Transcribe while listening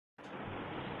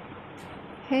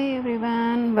Hey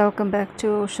everyone, welcome back to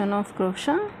Ocean of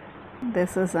Crosha.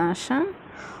 This is Asha.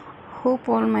 Hope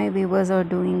all my viewers are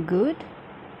doing good.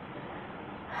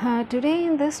 Today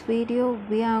in this video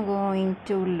we are going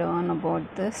to learn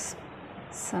about this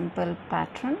simple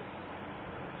pattern.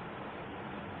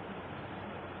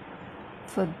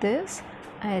 For this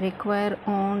I require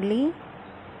only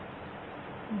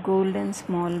golden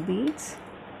small beads.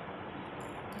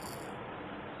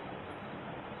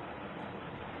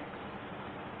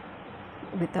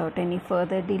 Without any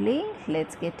further delay,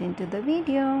 let's get into the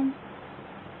video.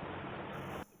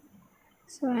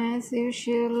 So as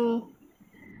usual,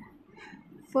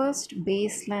 first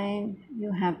baseline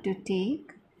you have to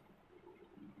take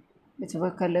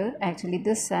whichever color. Actually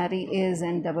this saree is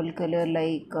in double color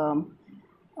like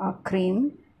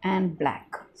cream and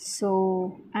black.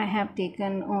 So I have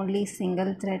taken only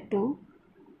single thread to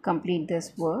complete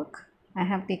this work. I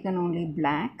have taken only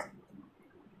black.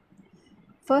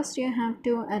 First you have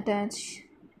to attach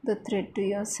the thread to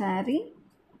your saree.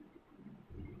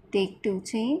 Take 2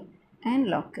 chain and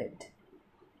lock it.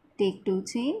 Take 2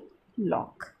 chain,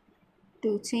 lock.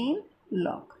 2 chain,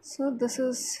 lock. So this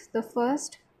is the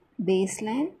first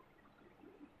baseline.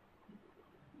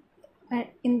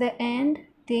 In the end,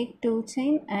 take 2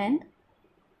 chain and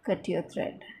cut your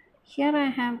thread. Here I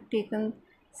have taken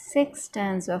 6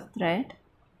 strands of thread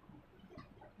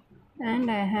and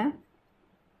I have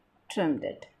trimmed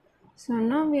it. So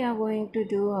now we are going to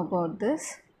do about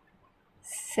this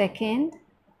second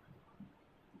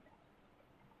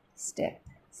step.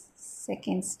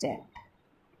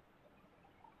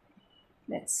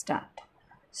 Let's start.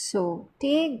 So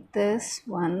take this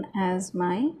one as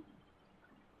my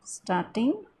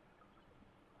starting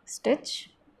stitch.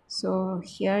 So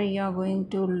here you are going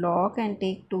to lock and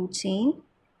take 2 chain.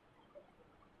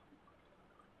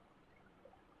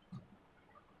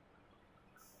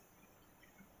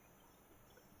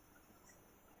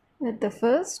 With the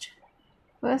first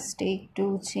take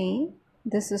 2 chain.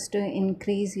 This is to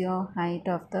increase your height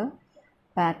of the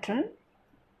pattern.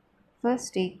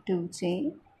 First take 2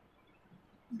 chain,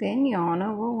 then yarn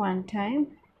over one time,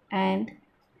 and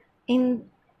in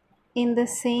the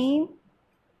same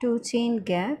 2 chain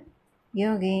gap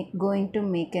you're going to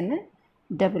make a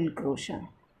double crochet.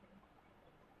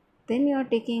 Then you're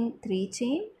taking 3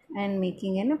 chain and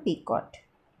making a picot.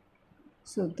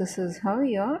 So this is how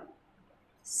your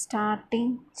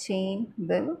starting chain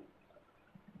will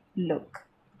look.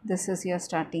 This is your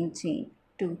starting chain,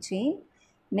 2 chain.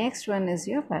 Next one is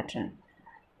your pattern.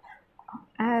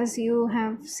 As you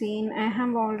have seen, I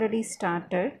have already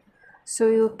started,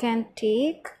 so you can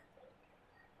take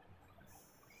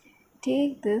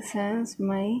this as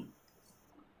my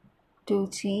 2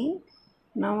 chain.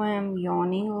 Now I am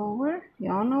yarn over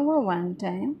one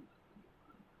time,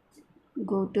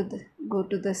 go to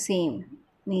the same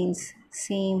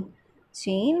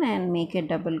chain and make a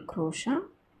double crochet.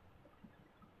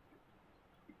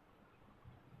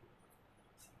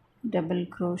 Then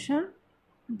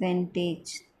take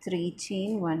 3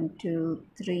 chain, 1 2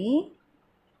 3,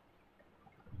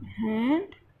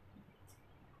 and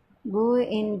go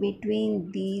in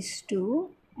between these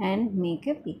two and make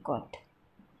a picot.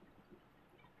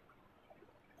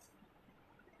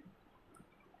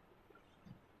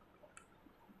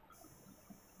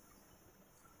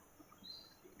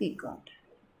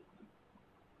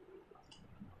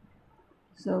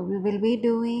 So we will be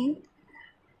doing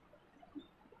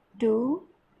 2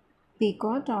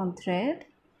 picot on thread.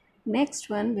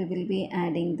 Next one we will be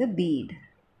adding the bead.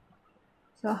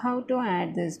 So how to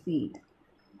add this bead?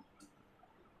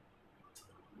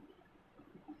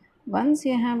 Once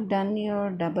you have done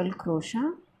your double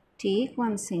crochet, take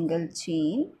one single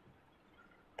chain,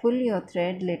 pull your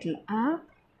thread little up,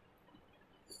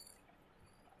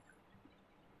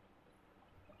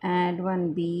 add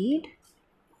one bead,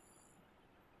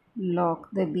 lock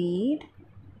the bead,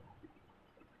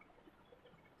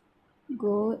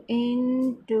 go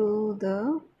into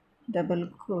the double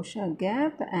crochet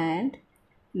gap and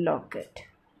lock it.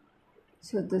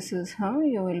 So this is how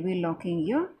you will be locking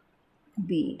your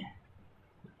bead.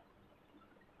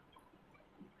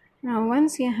 Now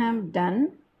once you have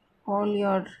done all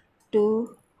your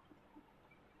 2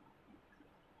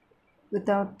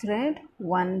 without thread,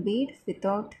 1 bead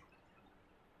without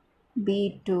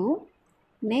bead 2,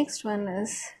 next one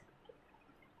is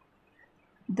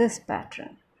this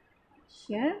pattern.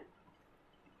 Here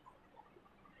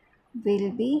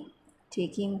we'll be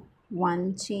taking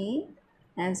 1 chain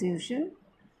as usual.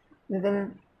 We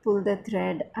will pull the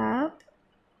thread up,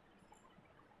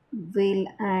 we'll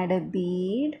add a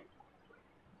bead,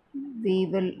 we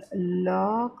will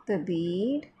lock the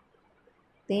bead,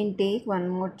 Then take one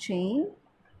more chain,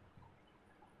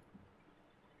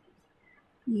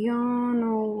 yarn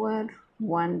over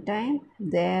one time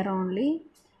there only,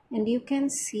 and you can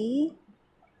see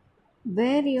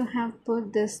where you have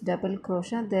put this double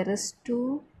crochet there is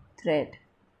 2 thread.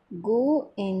 Go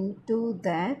into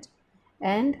that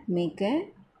and make a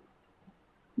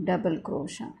double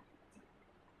crochet.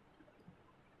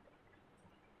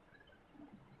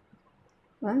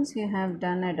 Once you have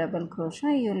done a double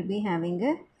crochet, you will be having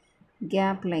a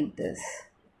gap like this.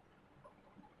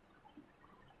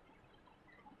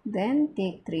 Then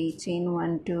take 3 chain,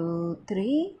 1 2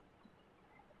 3,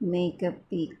 make a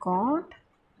picot.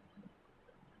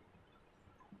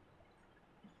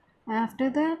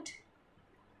 After that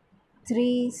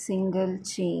 3 single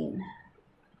chain,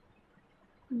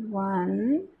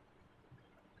 1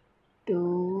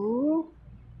 2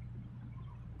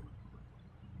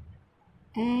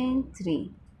 and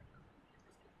 3.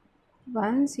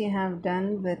 Once you have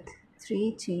done with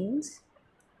 3 chains,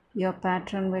 your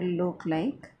pattern will look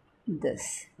like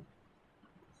this.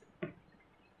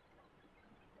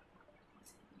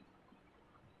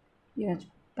 Your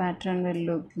pattern will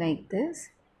look like this.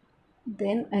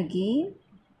 Then again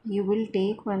you will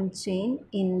take one chain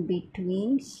in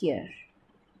between here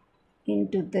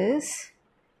into this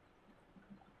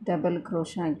double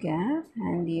crochet gap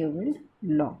and you will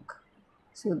lock.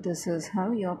 So this is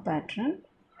how your pattern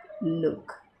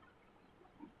look.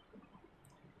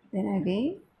 Then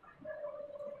again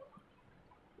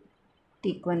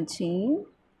take one chain,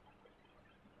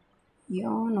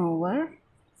 yarn over,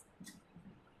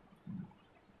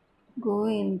 go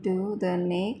into the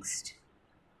next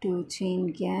 2 chain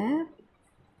gap,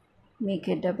 make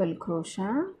a double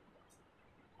crochet,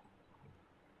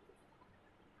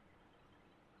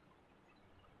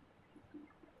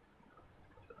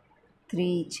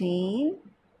 three chain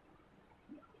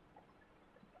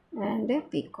and a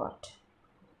picot.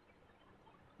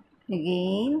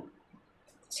 Again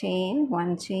chain,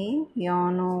 one chain,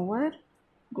 yarn over,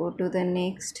 go to the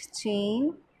next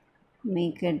chain,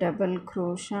 make a double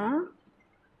crochet,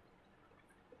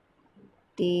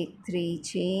 take 3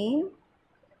 chain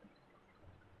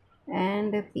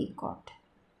and a picot.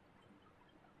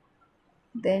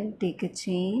 Then take a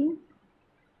chain,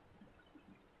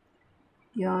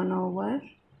 yarn over,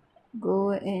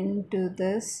 go into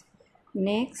this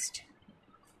next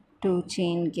 2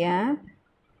 chain gap,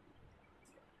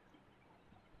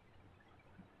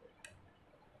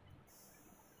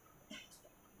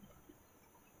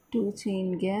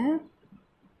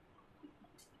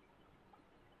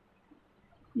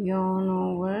 yarn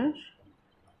over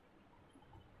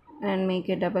and make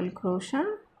a double crochet,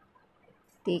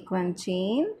 take one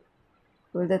chain,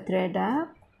 pull the thread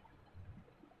up,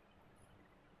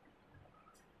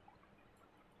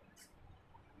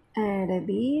 add a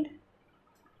bead,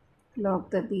 lock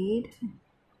the bead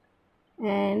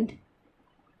and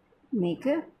make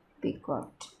a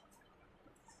picot.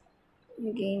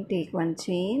 Again take one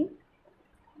chain,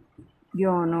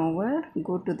 yarn over,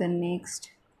 go to the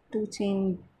next 2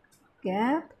 chain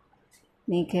gap,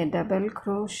 make a double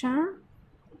crochet,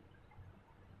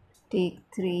 take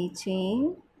 3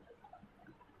 chain,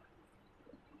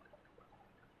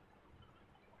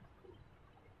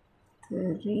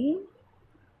 three.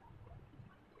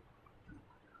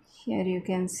 Here you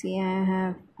can see I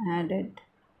have added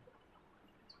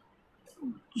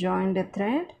join the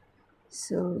thread,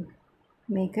 so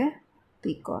make a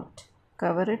picot,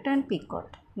 cover it and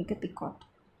picot, make a picot.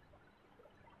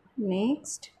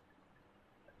 Next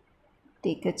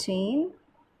take a chain,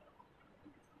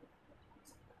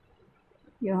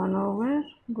 yarn over,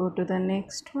 go to the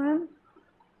next one,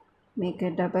 make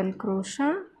a double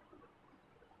crochet,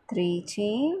 3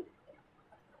 chain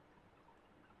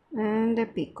and a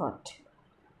picot.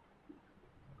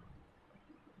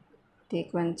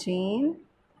 Take one chain,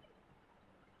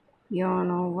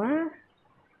 yarn over,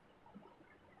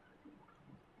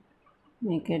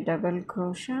 make a double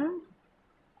crochet,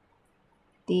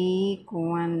 take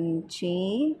one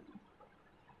chain,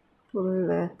 pull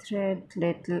the thread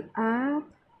little up,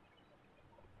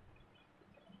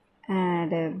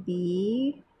 add a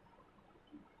bead,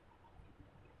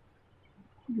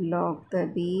 lock the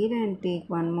bead and take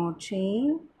one more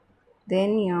chain,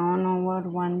 then yarn over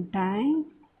one time.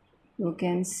 You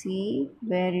can see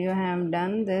where you have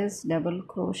done this double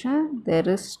crochet there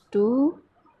is 2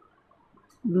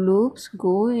 loops,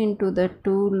 go into the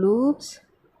 2 loops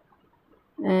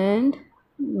and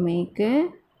make a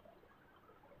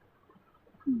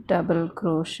double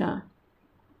crochet.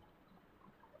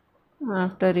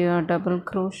 After your double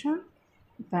crochet,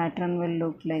 the pattern will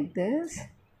look like this.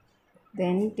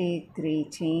 Then take 3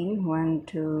 chain, 1,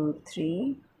 2,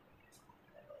 3,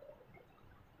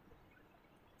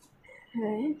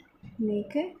 and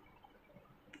make a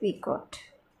picot.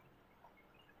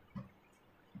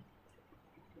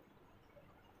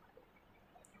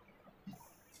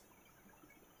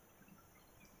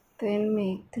 Then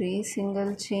make 3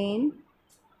 single chain,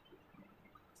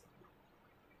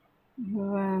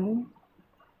 1,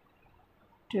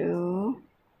 2,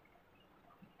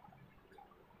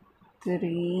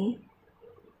 3.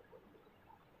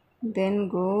 Then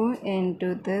go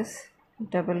into this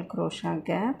double crochet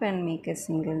gap and make a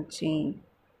single chain.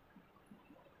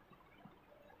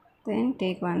 Then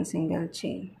take 1 single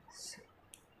chain.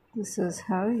 This is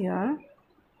how your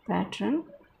pattern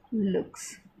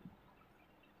looks.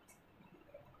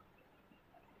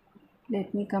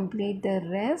 Let me complete the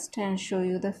rest and show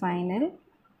you the final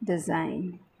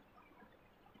design.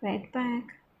 Right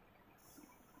back.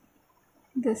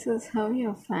 This is how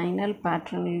your final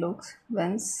pattern looks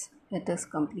once it is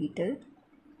completed.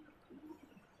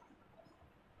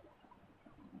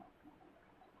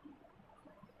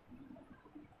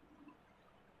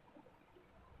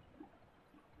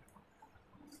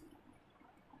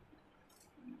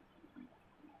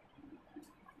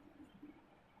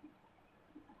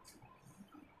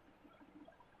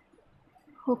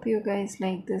 Hope you guys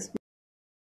like this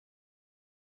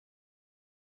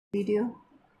video.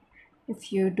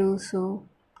 If you do so,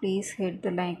 please hit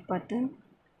the like button,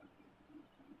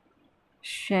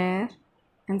 share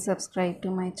and subscribe to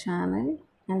my channel,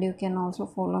 and you can also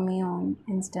follow me on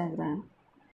Instagram.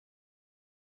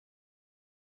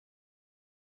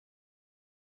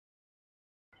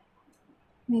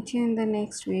 Meet you in the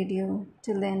next video.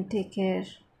 Till then, take care.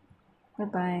 Bye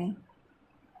bye.